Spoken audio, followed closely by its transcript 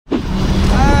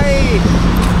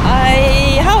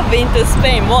to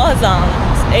Spain more than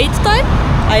 8 times.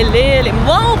 I really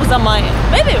one of my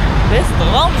maybe best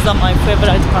one of my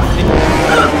favorite country.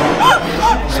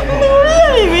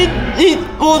 Really, we eat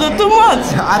order too much.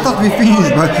 I thought we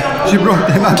finished, but she brought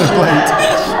another plate.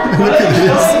 Look at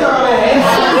this.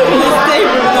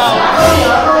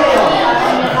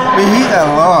 We eat a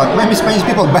lot. Maybe Spanish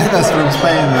people ban us from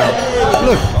Spain now.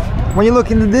 Look, when you look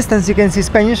in the distance, you can see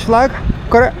Spanish flag,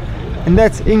 correct? And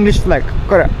that's English flag,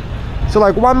 correct? So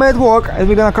like 1 minute walk and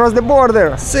we're gonna cross the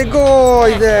border.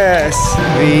 Segoides!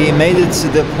 We made it to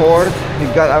the port, we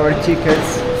got our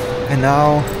tickets, and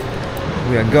now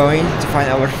we are going to find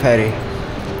our ferry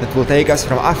that will take us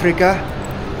from Africa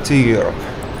to Europe.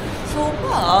 So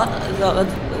far,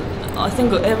 I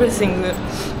think everything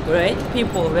great.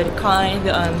 People very kind,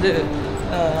 and the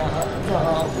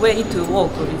way to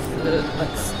walk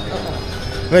is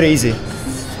Very easy.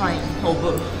 sign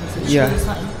over. Yeah.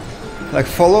 Sign. Like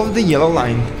follow the yellow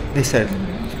line, they said.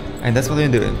 And that's what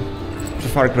we're doing. So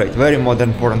far great, very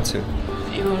modern port too.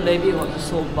 Even Levi was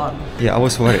so bad. Yeah, I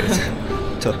was worried.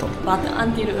 Total. But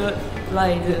until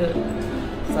ride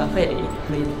the ferry,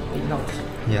 we not.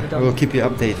 Yeah, we will keep you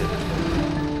updated.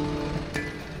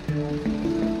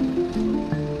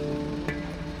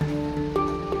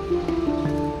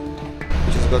 We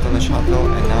just got on a shuttle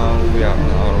and now we are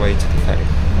on our way to the ferry.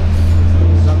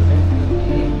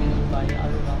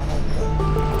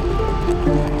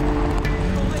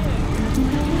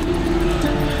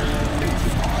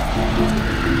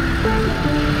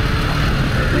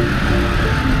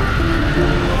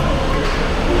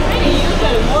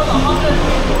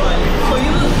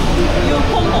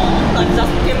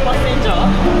 Just get passenger.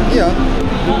 Yeah.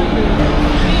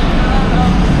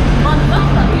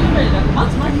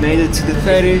 We made it to the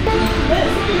ferry. Oh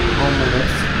my god.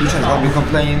 Yushan's gonna be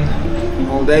complaining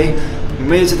all day. We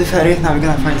made it to the ferry, now we're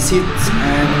gonna find seats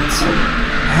and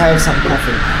have some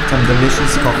coffee. Some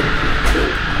delicious coffee.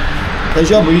 Good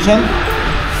job, Yushan.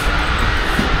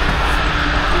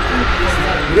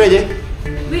 You ready?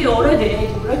 We already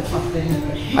ate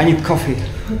breakfast. I need coffee.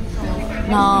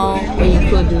 Now we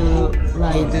could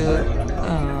ride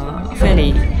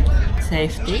ferry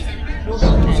safety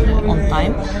and on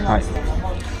time. Hi.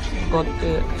 Got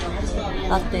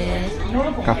latte.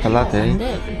 Cafe latte. And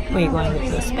we're going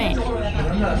to Spain.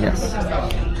 Yes.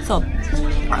 So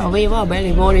we were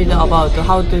very worried about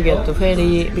how to get to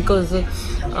ferry because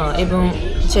even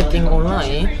checking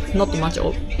online, not much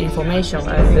information,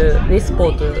 and this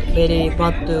port very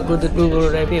bad good Google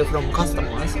review from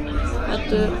customers.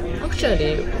 But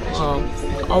actually,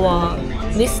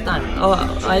 this time,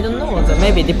 I don't know,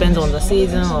 maybe depends on the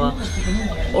season, or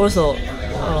also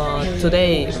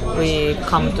today we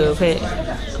come to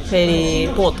ferry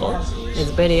port.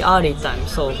 It's very early time,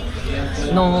 so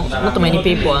not many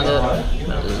people and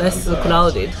less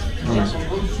crowded.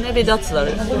 Maybe that's the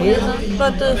reason,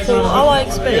 but for our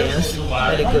experience,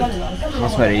 very good. It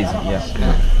was very easy, yeah.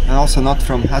 And also not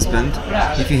from husband.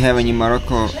 If you have any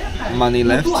Morocco money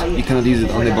left, you cannot use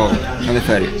it on the boat, on the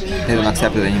ferry. They don't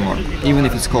accept it anymore, even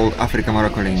if it's called Africa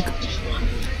Morocco link.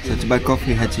 So to buy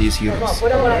coffee, you had to use euros.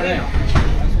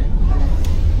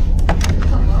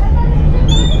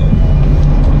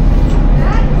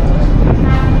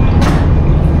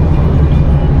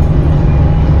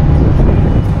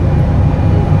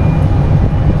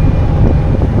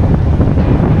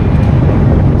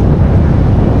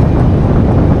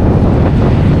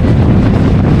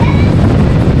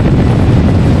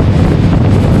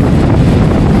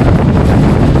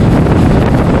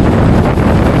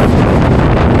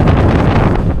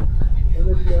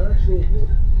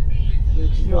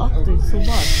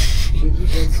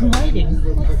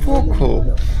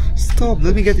 Focal. Stop,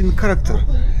 let me get in character.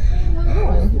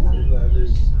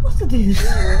 What's this?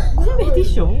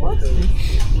 Competition? What's this?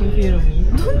 You hear me?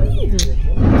 Don't need it.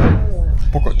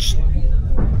 Pokoch.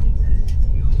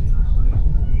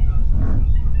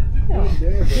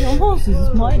 Your mouse is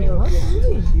smiling. What's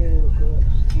this?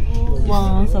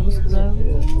 1 subscribe.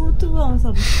 Oh, 2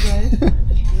 unsubscribe.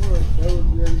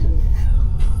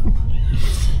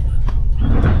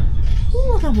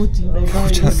 What about you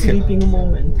like in sleeping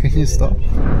moment? Can you stop?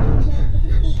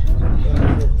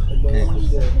 Okay.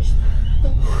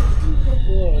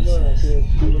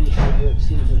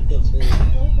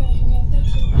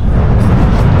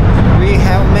 We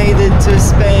have made it to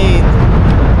Spain.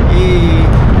 Yay.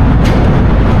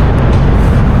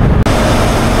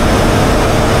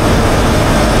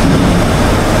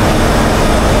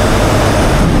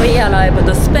 We arrived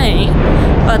to Spain,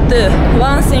 but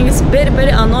one thing is very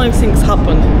annoying things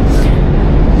happened.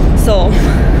 So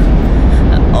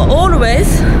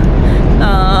always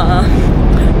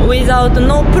with without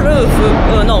no proof,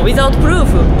 without proof,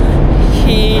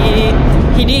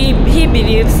 he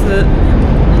believes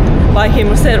by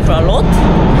himself a lot.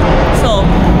 So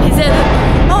he said,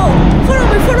 "Oh,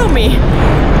 follow me.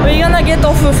 We're gonna get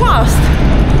off fast."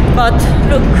 But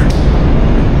look,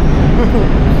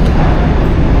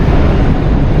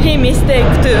 he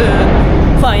mistake to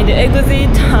find the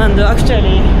exit, and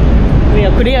actually we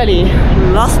are clearly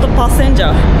last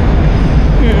passenger.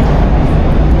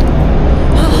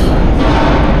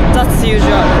 That's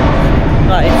usual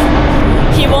life.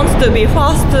 He wants to be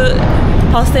first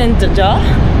passenger,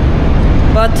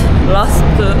 but last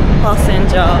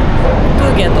passenger to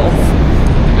get off.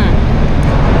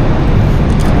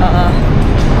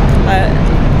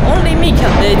 Only me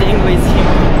can dating with him.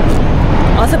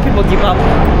 Other people give up.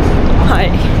 Hi.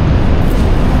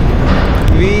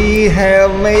 We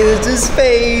have made it to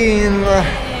Spain.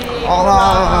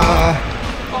 Hola.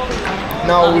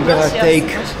 Now we're gonna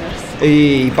take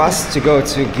a bus to go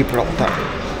to Gibraltar.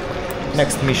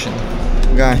 Next mission.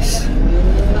 Guys,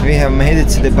 we have made it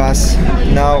to the bus.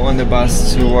 Now on the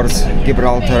bus towards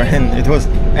Gibraltar, and it was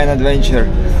an adventure.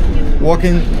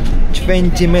 Walking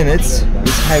 20 minutes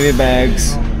with heavy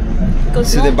bags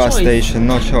to the bus station,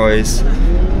 no choice.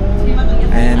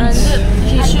 And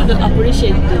he should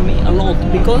appreciate me a lot,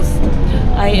 because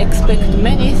I expect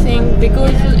many things,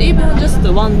 because even just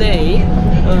one day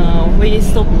we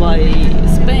stopped by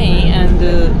Spain and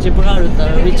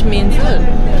Gibraltar, which means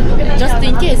just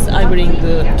in case I bring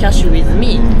cash with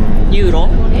me, euro,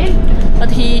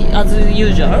 but he, as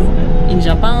usual, in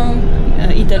Japan,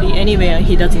 Italy, anywhere,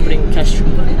 he doesn't bring cash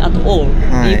at all.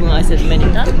 Even I said many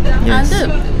times. Yes.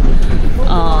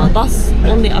 And bus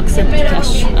only accept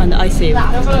cash, and I saved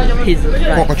his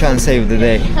life. Coco-chan saved the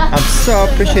day. I'm so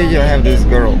appreciative I have this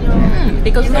girl.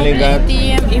 Because no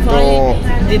ATM, if I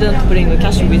didn't bring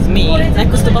cash with me,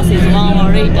 next bus is 1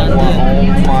 hour late. And oh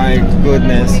my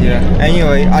goodness, yeah.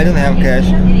 Anyway, I don't have cash.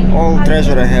 All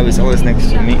treasure I have is always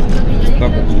next to me.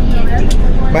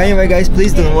 But anyway, guys,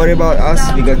 please don't worry about us.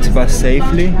 We got to bus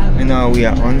safely, and now we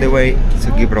are on the way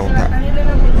to Gibraltar.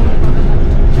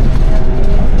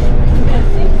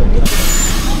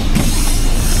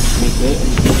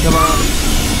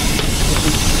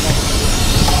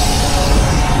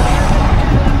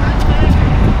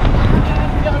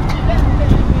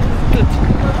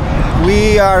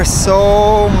 We are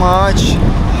so much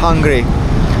hungry.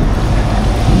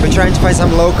 We're trying to find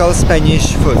some local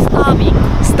Spanish food.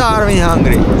 Starving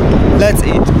hungry. Let's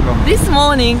eat. This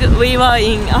morning we were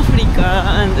in Africa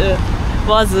and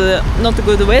was not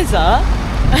good weather.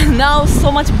 Now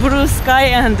so much blue sky,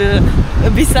 and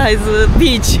besides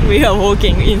beach we are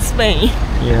walking in Spain.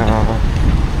 Yeah.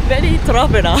 Very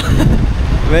traveler.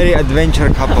 Very adventure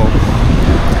couple.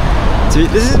 So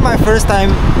this is my first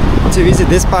time to visit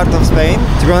this part of Spain.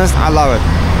 To be honest, I love it.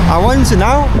 I want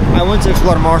to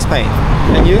explore more Spain.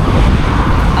 And you?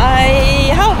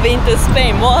 I have been to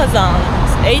Spain more than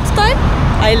 8 times.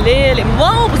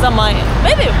 One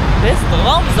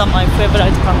of my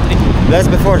favorite country. That's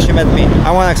before she met me.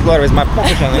 I want to explore with my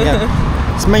passion again.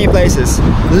 It's many places.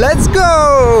 Let's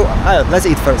go! Let's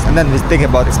eat first, and then we think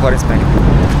about exploring Spain.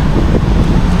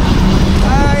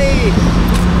 Hi!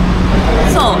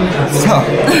 So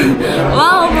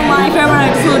one of my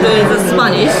favorite food is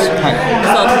Spanish.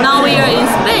 So now we are in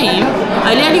Spain.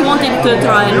 I really wanted to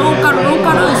try local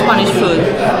Spanish food.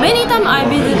 Many times I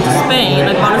visit Spain,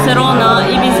 like Barcelona,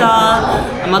 Ibiza,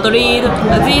 Madrid.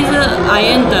 These I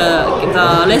enter the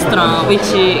restaurant which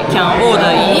can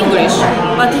order in English.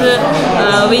 But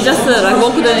we just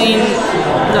walked in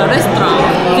the restaurant.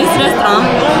 This restaurant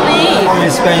only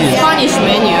Spanish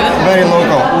menu. Very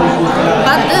local.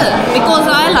 But because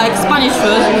I like Spanish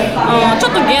food,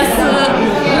 just to guess,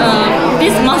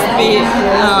 this must be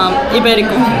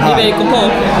Iberico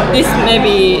pork. This may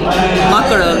be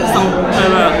mackerel, some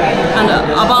and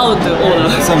about to order.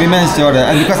 So we managed to order,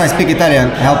 and because I speak Italian,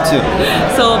 helped too.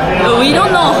 So we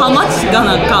don't know how much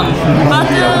gonna come, but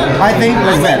I think it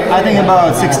was bad. I think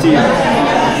about 60 euro.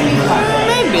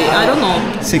 Maybe, I don't know.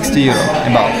 60 euro,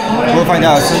 about. We'll find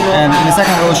out soon, and in a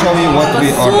second we'll show you what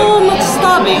we ordered. So much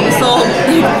starving, so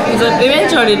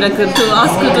eventually like to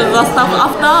ask to the staff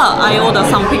after I order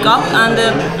some pickup, and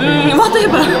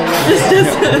whatever. It's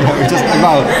just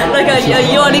about. Like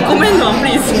your recommend one,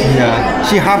 please. Yeah,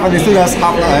 she half understood us,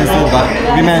 half not understood, but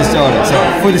we managed to order. So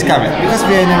food is coming. Because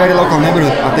we are in a very local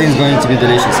neighborhood, I think it's going to be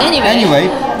delicious. Anyway,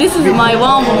 this is one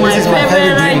of my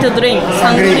favorite drink,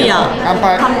 sangria.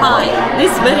 Kanpai.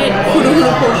 This very full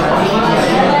portion.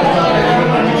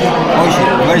 Oishi,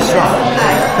 very strong.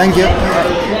 Thank you.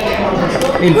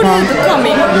 In Bread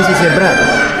coming. This is a bread.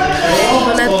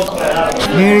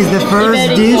 Here is the first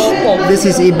Iberico dish. pork. This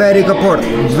is Iberico pork.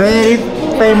 Very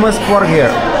famous pork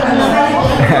here.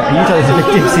 You tell it's a bit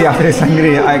tipsy after the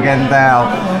sangria, I can tell.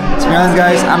 To be honest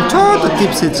guys, I'm totally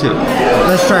tipsy too.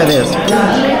 Let's try this.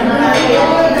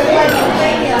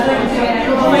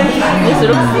 This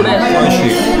looks fresh.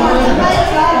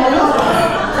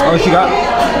 Oishiga.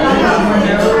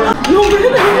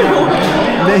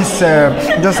 This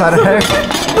just arrived.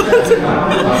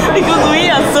 Because we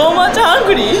are so much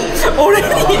hungry,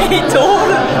 already ate all,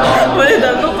 but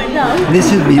there's not enough. This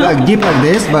should be like deep like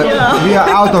this, but Yeah. we are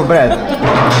out of bread.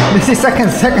 This is second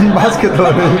basket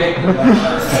already.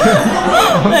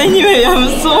 Anyway, I'm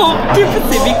so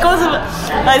tipsy because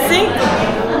I think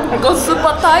I got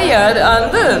super tired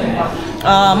and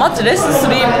much less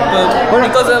sleep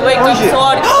because I wake up so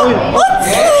early.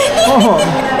 Oh,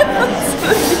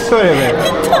 sorry babe.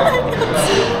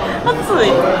 暑い。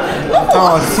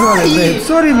Oh, sorry babe.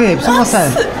 Sorry babe. すみませ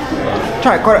ん。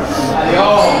Try これ。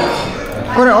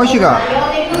これ美味しいが。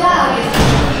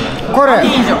これ。い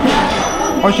いじゃん。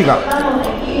美味しいが。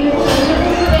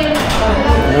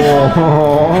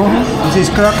Oh, this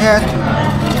is croquette.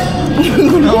 美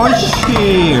味し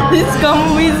い。This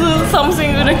come with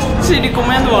something like she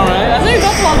recommend one, right? I think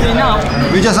that was enough.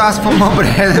 We just asked for more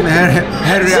bread and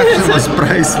her reaction was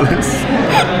priceless.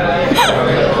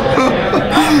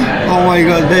 Oh my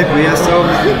god, babe, we are so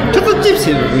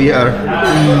tipsy. We are.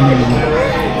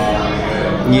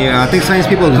 Yeah, I think Chinese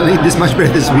people don't eat this much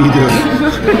bread this video.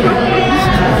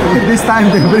 This time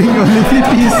they bring only 3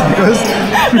 pieces because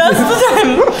Last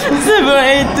time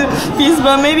 7-8 piece,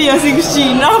 but maybe I think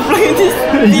she enough like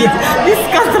this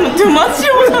customer too much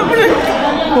of the bread.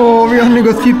 oh, we only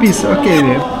got 3 pieces. Okay,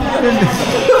 babe.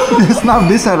 This now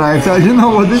this arrives. I don't know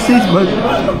what this is, but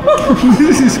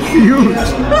this is huge.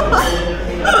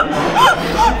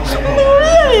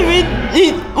 Really, we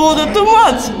eat order too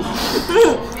much.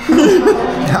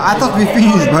 I thought we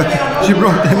finished, but she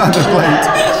brought another plate.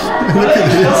 Look at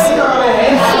this.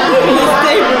 This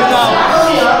table now.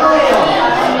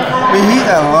 We eat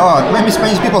a lot. Maybe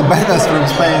Spanish people ban us from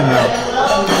Spain now.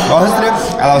 Honestly,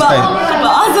 I love Spain.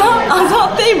 But other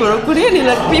table, clearly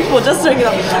like people just like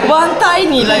one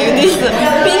tiny like this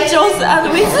pinchos and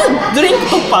with drink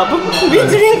top up. We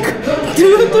drink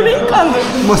 2 drink and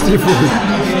Mostly food.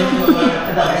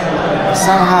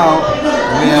 Somehow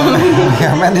we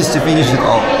have managed to finish it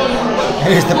all.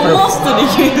 Here's the proof.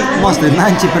 Mostly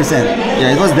 90%.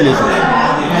 Yeah, it was delicious.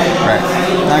 Right.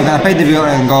 Now I'm gonna pay the bill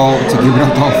and go to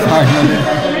Gibraltar finally.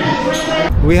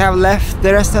 We have left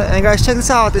the restaurant, and guys, check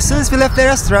this out. As soon as we left the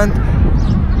restaurant,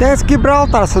 that's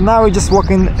Gibraltar. So now we're just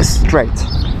walking straight.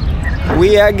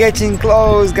 We are getting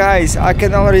close, guys. I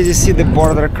can already see the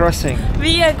border crossing.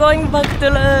 We are going back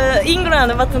to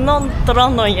England, but not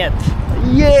London yet.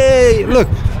 Yay! Look,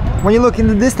 when you look in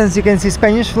the distance, you can see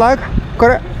Spanish flag,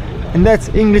 correct? And that's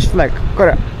English flag,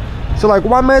 correct? So like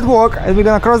 1 minute walk, and we're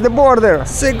gonna cross the border.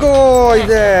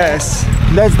 Segoides!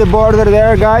 That's the border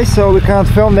there, guys. So we cannot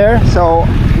film there. So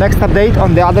next update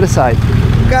on the other side,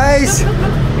 guys.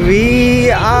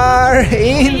 We are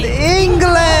in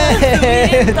England.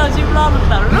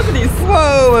 Gibraltar. Look at this.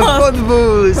 Whoa, a foot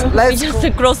boost. We Let's just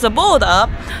crossed the border.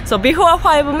 So before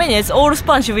 5 minutes, all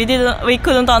Spanish. We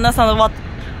couldn't understand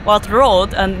what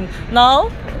road, and now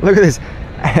look at this.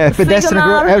 Pedestrian,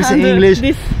 signal everything and English.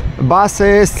 this.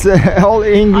 Buses, all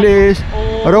English.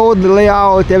 Road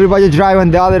layout. Everybody drive on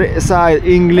the other side.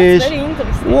 English. That's very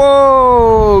interesting.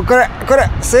 Whoa, correct.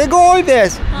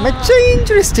 Segoides. Much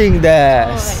interesting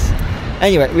this.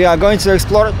 Anyway, we are going to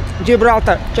explore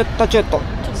Gibraltar. Cetto.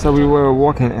 So we were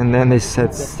walking, and then they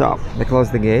said stop. They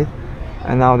closed the gate,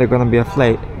 and now they're gonna be a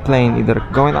plane either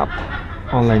going up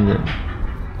or landing.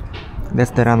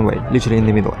 That's the runway, literally in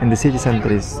the middle, and the city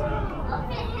center is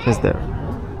just there.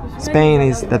 Spain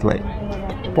is that way.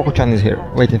 Poco-chan is here,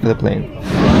 waiting for the plane.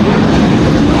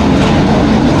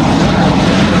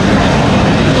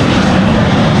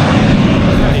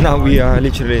 Now we are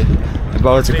literally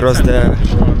about to cross the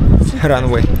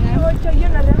runway.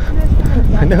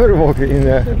 I never walked in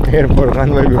the airport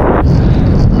runway before.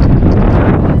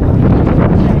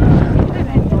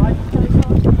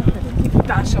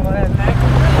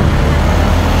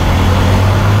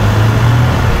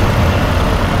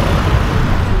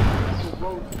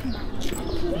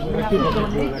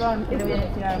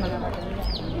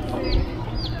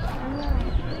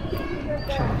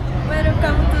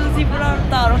 Welcome to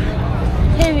Gibraltar.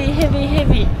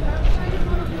 Heavy.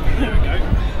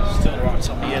 Still right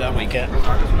top of you, don't we, Kat?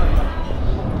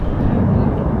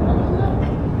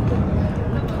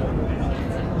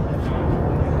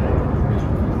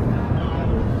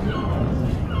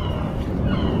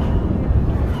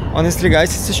 Honestly guys,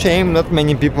 it's a shame not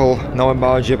many people know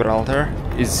about Gibraltar.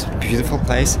 It's a beautiful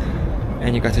place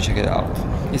and you got to check it out.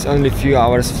 It's only a few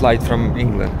hours flight from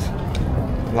England,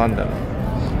 London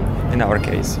in our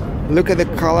case. Look at the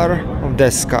color of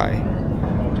the sky.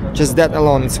 Just that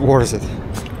alone, it's worth it.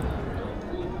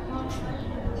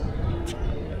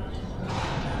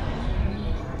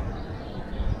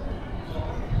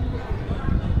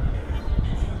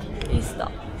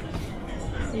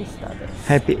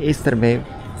 Happy Easter, babe.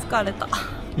 疲れた。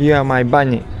 You are my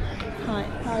bunny. はい、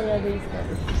タイヤでイースター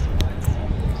です。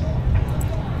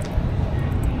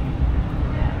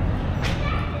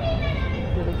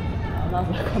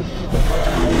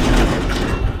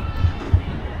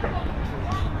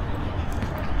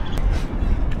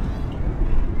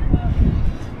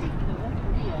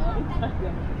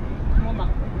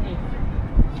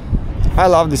I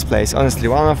love this place, honestly.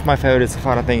 One of my favorite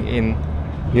safari thing in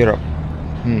Europe.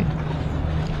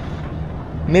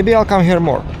 Maybe I'll come here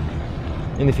more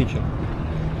in the future.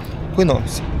 Who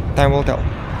knows? Time will tell.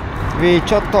 We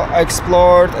Chotto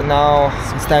explored and now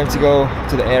it's time to go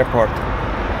to the airport.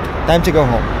 Time to go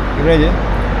home. You ready?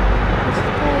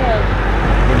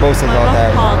 We're both so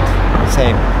tired.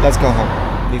 Same. Let's go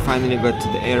home. We finally got to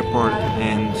the airport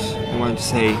and I want to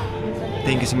say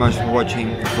thank you so much for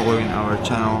watching, following our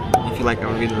channel. If you like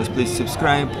our videos, please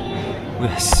subscribe. We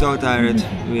are so tired.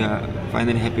 We are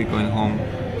finally happy going home.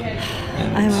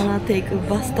 And I wanna take a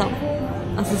bus stop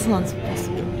as soon as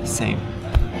possible. Same.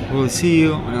 We will see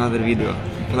you on another video.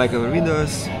 If you like our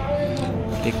videos,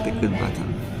 click the good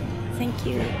button. Thank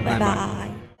you. Bye Bye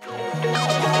bye.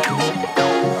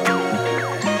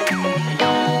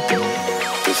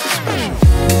 bye.